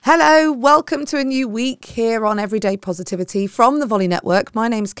Hello, welcome to a new week here on Everyday Positivity from the Volley Network. My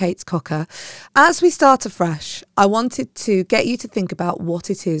name's Kate Cocker. As we start afresh, I wanted to get you to think about what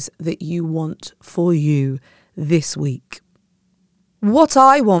it is that you want for you this week. What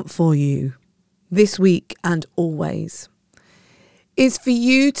I want for you this week and always is for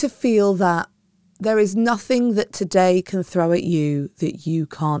you to feel that there is nothing that today can throw at you that you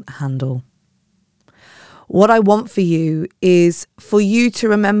can't handle. What I want for you is for you to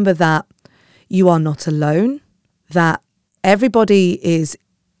remember that you are not alone, that everybody is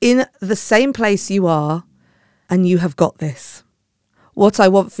in the same place you are, and you have got this. What I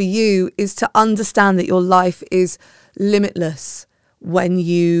want for you is to understand that your life is limitless when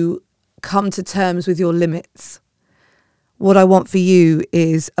you come to terms with your limits. What I want for you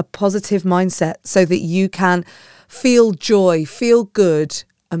is a positive mindset so that you can feel joy, feel good,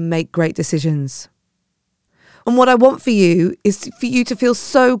 and make great decisions. And what I want for you is for you to feel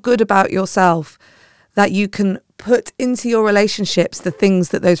so good about yourself that you can put into your relationships the things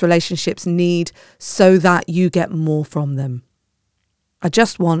that those relationships need so that you get more from them. I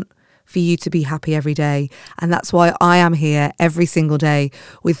just want for you to be happy every day. And that's why I am here every single day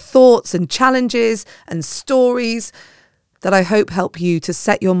with thoughts and challenges and stories that I hope help you to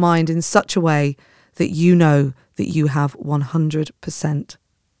set your mind in such a way that you know that you have 100%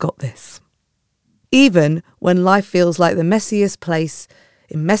 got this. Even when life feels like the messiest place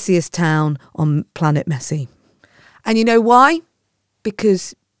in messiest town on planet Messy. And you know why?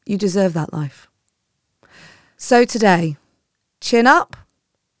 Because you deserve that life. So today, chin up,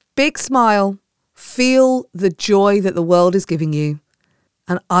 big smile, feel the joy that the world is giving you.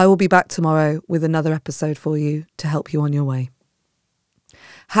 And I will be back tomorrow with another episode for you to help you on your way.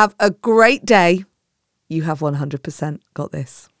 Have a great day. You have 100% got this.